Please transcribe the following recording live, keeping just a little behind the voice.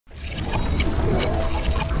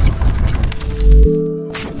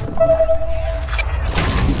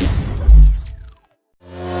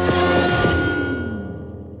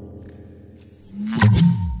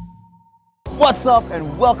What's up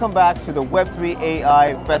and welcome back to the Web3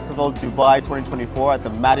 AI Festival Dubai 2024 at the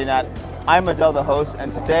Madinat. I'm Adel, the host,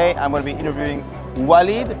 and today I'm going to be interviewing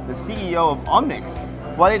Walid, the CEO of Omnix.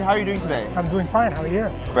 Walid, how are you doing today? I'm doing fine. How are you?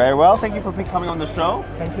 Very well. Thank you for coming on the show.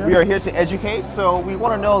 Thank you. We are here to educate, so we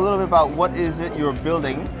want to know a little bit about what is it you're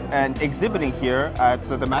building and exhibiting here at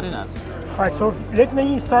the Madinat. All right, so let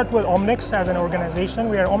me start with Omnix as an organization.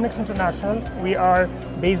 We are Omnix International. We are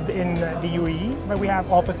based in the UAE, but we have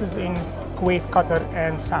offices in Kuwait, Qatar,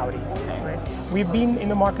 and Saudi. Right? We've been in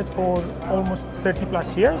the market for almost 30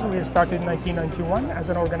 plus years. We started in 1991 as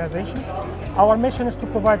an organization. Our mission is to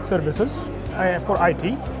provide services for IT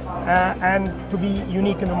and to be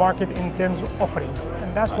unique in the market in terms of offering.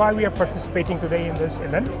 And that's why we are participating today in this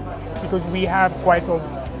event, because we have quite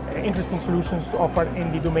interesting solutions to offer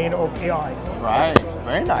in the domain of AI. Right,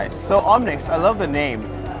 very nice. So Omnix, I love the name.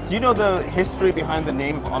 Do you know the history behind the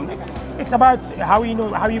name of Omnix? It's about how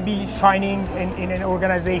you be shining in an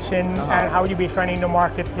organization and how you be shining in the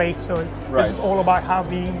marketplace. So this is all about how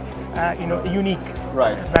being a unique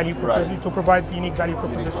value proposition to provide unique value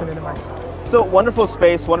proposition in the market. So wonderful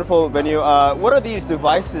space, wonderful venue. What are these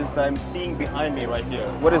devices that I'm seeing behind me right here?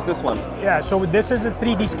 What is this one? Yeah, so this is a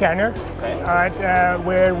 3D scanner,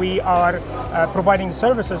 where we are providing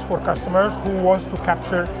services for customers who wants to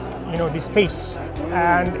capture, the space.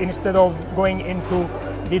 And instead of going into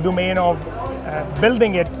the domain of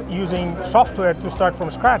building it using software to start from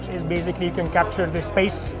scratch, is basically you can capture the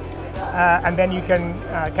space and then you can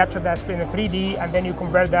capture that space in a 3D, and then you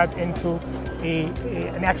convert that into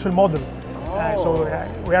an actual model.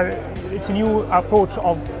 It's a new approach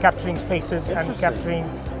of capturing spaces and capturing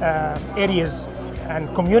areas and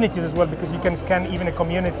communities as well, because you can scan even a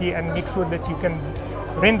community and make sure that you can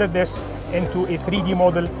render this into a 3D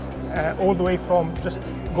model all the way from just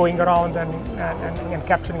going around and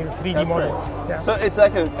capturing the 3D models. Yeah. So it's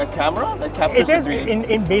like a camera that captures it is, the 3D?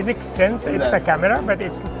 in basic sense, it's a camera, but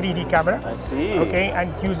it's a 3D camera. I see. Okay,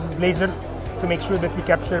 and it uses laser to make sure that we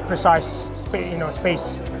capture precise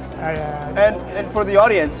space. And for the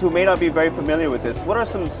audience who may not be very familiar with this, what are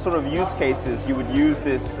some sort of use cases you would use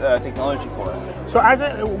this technology for? So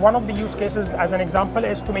one of the use cases, as an example,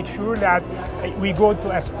 is to make sure that we go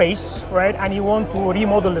to a space, right, and you want to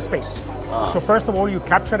remodel the space. So first of all, you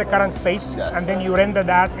capture the current space, and then you render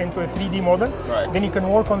that into a 3D model. Then you can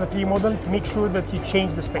work on the 3D model to make sure that you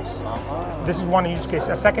change the space. This is one use case.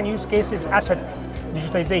 A second use case is asset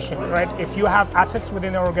digitization, right? If you have assets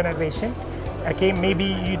within an organization, okay, maybe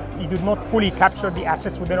you do not fully capture the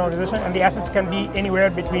assets within an organization, and the assets can be anywhere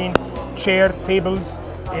between chair, tables,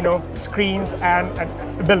 screens, and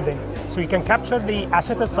a building. So you can capture the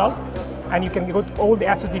asset itself, and you can get all the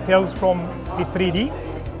asset details from the 3D.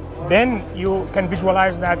 Then you can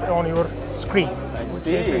visualize that on your screen, which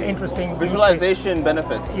is an interesting visualization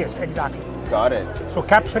benefits. Yes, exactly. Got it. So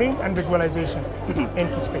capturing and visualization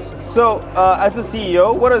into spaces. So as a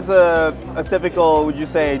CEO, what is a typical, would you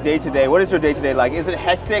say, day-to-day? What is your day-to-day like? Is it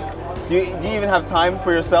hectic? Do you even have time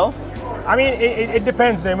for yourself? I mean, it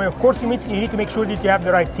depends. I mean, of course, you need to make sure that you have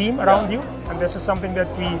the right team around you. And this is something that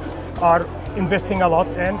we are investing a lot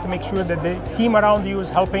in, to make sure that the team around you is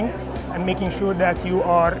helping and making sure that you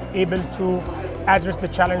are able to address the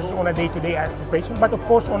challenges on a day-to-day operation. But of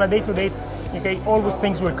course, on a day-to-day, okay, always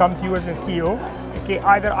things will come to you as a CEO, okay,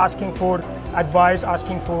 either asking for advice,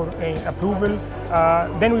 asking for approval.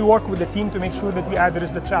 Then we work with the team to make sure that we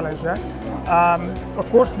address the challenge. Right? Of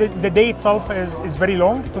course, the day itself is very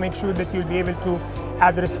long, to make sure that you'll be able to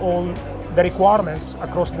address all the requirements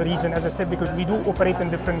across the region, as I said, because we do operate in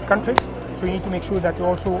different countries. So you need to make sure that you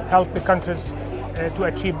also help the countries to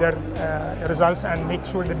achieve their results and make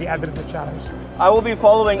sure that they address the challenge. I will be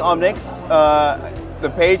following Omnix, the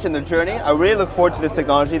page and the journey. I really look forward to this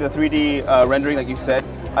technology, the 3D rendering, like you said.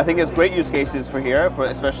 I think there's great use cases for here,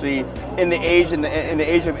 especially in the age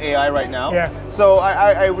of AI right now. Yeah. So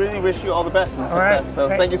I really wish you all the best and success. Right. So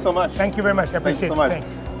thank you so much. Thank you very much. I appreciate it. Thank you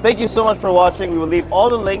so much. Thank you so much for watching. We will leave all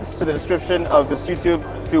the links to the description of this YouTube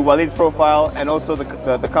through Walid's profile and also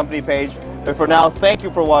the company page. But for now, thank you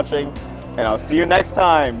for watching, and I'll see you next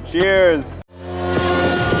time. Cheers.